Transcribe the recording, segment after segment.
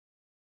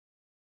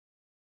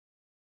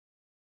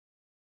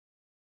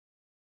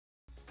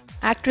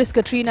Actress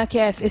Katrina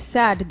Kaif is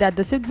sad that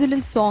the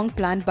Switzerland song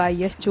planned by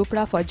Yashji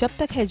for Jab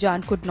Tak Hai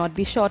Jaan could not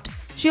be shot.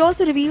 She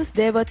also reveals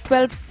there were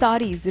 12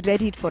 saris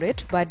readied for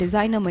it by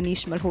designer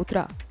Manish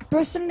Malhotra.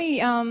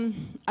 Personally,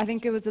 I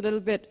think it was a little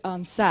bit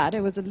sad.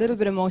 It was a little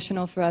bit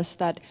emotional for us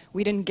that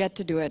we didn't get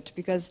to do it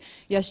because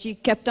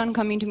Yashji kept on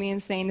coming to me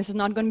and saying, "This is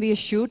not going to be a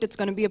shoot. It's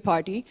going to be a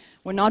party.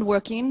 We're not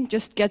working.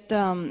 Just get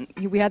the."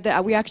 We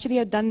actually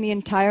had done the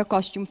entire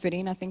costume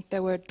fitting. I think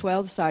there were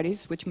 12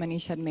 saris which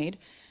Manish had made,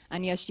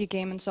 and Yashji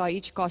came and saw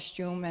each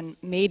costume and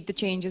made the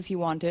changes he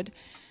wanted.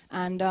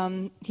 And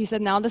he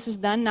said, now this is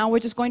done, now we're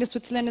just going to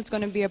Switzerland, it's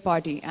going to be a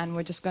party, and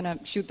we're just going to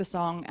shoot the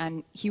song.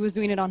 And he was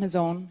doing it on his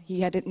own.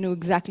 He knew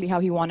exactly how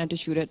he wanted to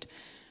shoot it.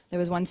 There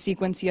was one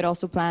sequence he had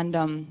also planned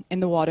in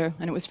the water,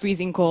 and it was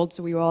freezing cold,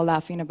 so we were all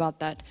laughing about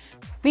that.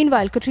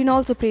 Meanwhile, Katrina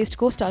also praised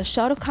co-star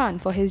Shah Rukh Khan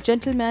for his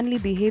gentlemanly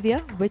behavior,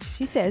 which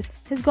she says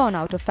has gone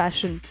out of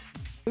fashion.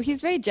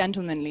 He's very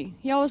gentlemanly.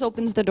 He always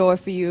opens the door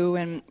for you,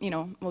 and,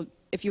 well,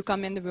 if you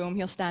come in the room,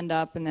 he'll stand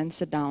up and then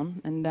sit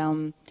down.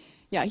 And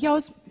yeah, he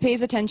always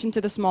pays attention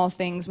to the small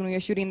things. When we were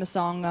shooting the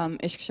song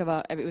Ishq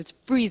Shava, it was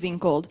freezing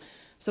cold.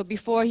 So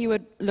before he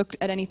would look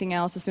at anything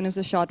else, as soon as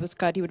the shot was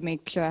cut, he would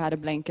make sure I had a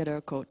blanket or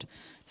a coat.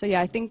 So yeah,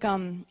 I think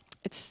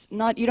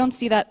you don't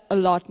see that a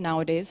lot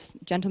nowadays.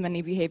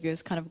 Gentlemanly behavior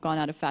has kind of gone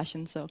out of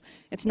fashion, so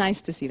it's nice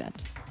to see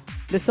that.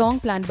 The song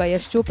planned by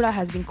Yashji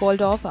has been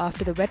called off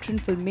after the veteran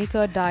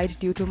filmmaker died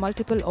due to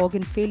multiple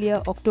organ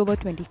failure October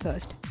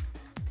 21st.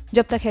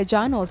 Jab Tak Hai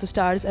Jaan also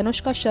stars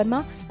Anushka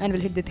Sharma and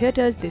will hit the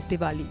theatres this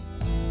Diwali.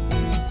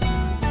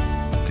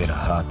 तेरा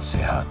हाथ से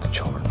हाथ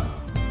छोड़ना,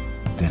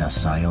 तेरा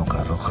सायों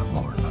का रुख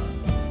मोड़ना,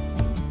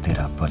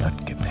 तेरा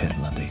पलट के फिर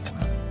न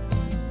देखना,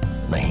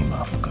 नहीं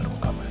माफ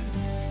करूंगा मैं,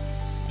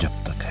 जब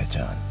तक है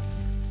जान।